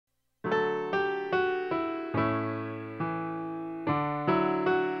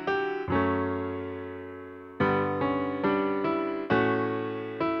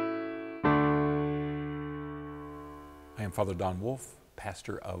I'm Father Don Wolf,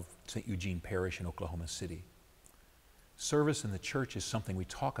 pastor of St. Eugene Parish in Oklahoma City. Service in the church is something we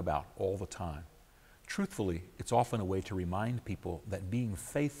talk about all the time. Truthfully, it's often a way to remind people that being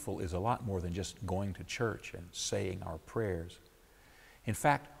faithful is a lot more than just going to church and saying our prayers. In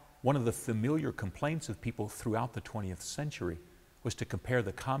fact, one of the familiar complaints of people throughout the 20th century was to compare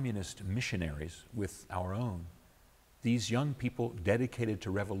the communist missionaries with our own. These young people dedicated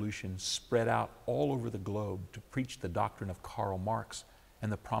to revolution spread out all over the globe to preach the doctrine of Karl Marx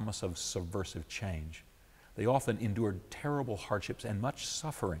and the promise of subversive change. They often endured terrible hardships and much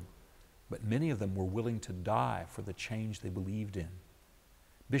suffering, but many of them were willing to die for the change they believed in.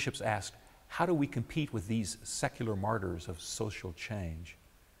 Bishops asked, how do we compete with these secular martyrs of social change?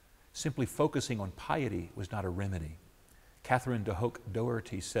 Simply focusing on piety was not a remedy. Catherine de Hoc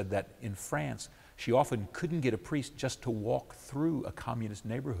Doherty said that in France, she often couldn't get a priest just to walk through a communist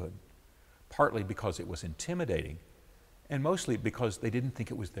neighborhood, partly because it was intimidating, and mostly because they didn't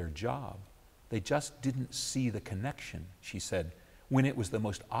think it was their job. They just didn't see the connection, she said, when it was the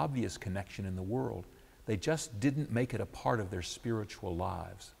most obvious connection in the world. They just didn't make it a part of their spiritual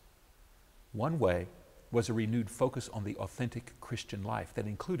lives. One way was a renewed focus on the authentic Christian life that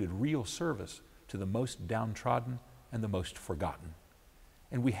included real service to the most downtrodden and the most forgotten.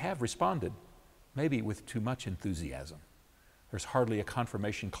 And we have responded, maybe with too much enthusiasm. There's hardly a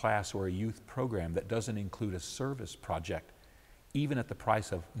confirmation class or a youth program that doesn't include a service project, even at the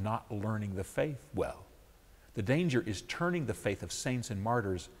price of not learning the faith well. The danger is turning the faith of saints and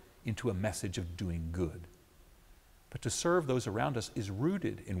martyrs into a message of doing good. But to serve those around us is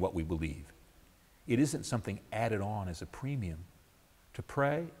rooted in what we believe. It isn't something added on as a premium. To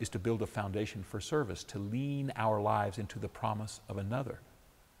pray is to build a foundation for service, to lean our lives into the promise of another.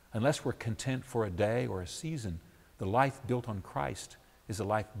 Unless we're content for a day or a season, the life built on Christ is a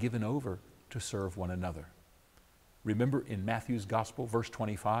life given over to serve one another. Remember in Matthew's Gospel, verse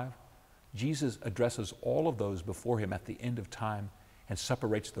 25, Jesus addresses all of those before him at the end of time and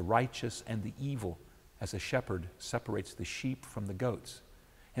separates the righteous and the evil as a shepherd separates the sheep from the goats.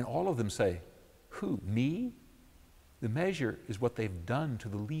 And all of them say, who, me? The measure is what they've done to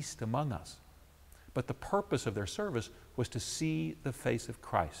the least among us. But the purpose of their service was to see the face of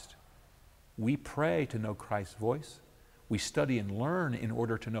Christ. We pray to know Christ's voice. We study and learn in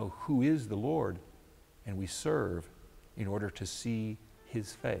order to know who is the Lord. And we serve in order to see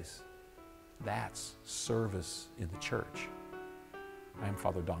His face. That's service in the church. I am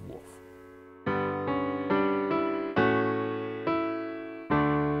Father Don Wolf.